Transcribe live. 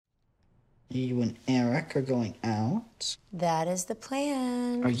You and Eric are going out? That is the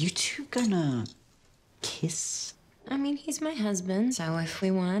plan. Are you two gonna kiss? I mean, he's my husband, so if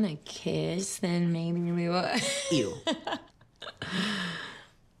we want a kiss, then maybe we will. Ew.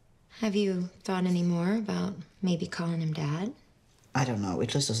 Have you thought any more about maybe calling him Dad? I don't know. It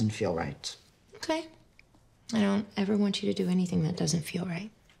just doesn't feel right. Okay. I don't ever want you to do anything that doesn't feel right.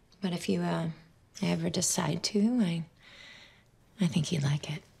 But if you ever decide to, I think he'd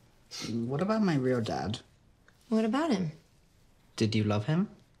like it. What about my real dad? What about him? Did you love him?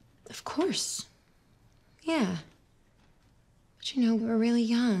 Of course. Yeah. But you know, we were really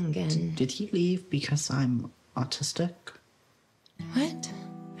young and... Did he leave because I'm autistic? What?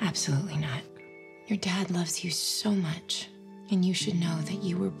 Absolutely not. Your dad loves you so much. And you should know that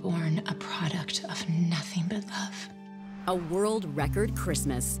you were born a product of nothing but love. A world record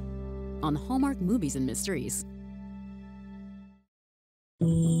Christmas on Hallmark Movies and Mysteries.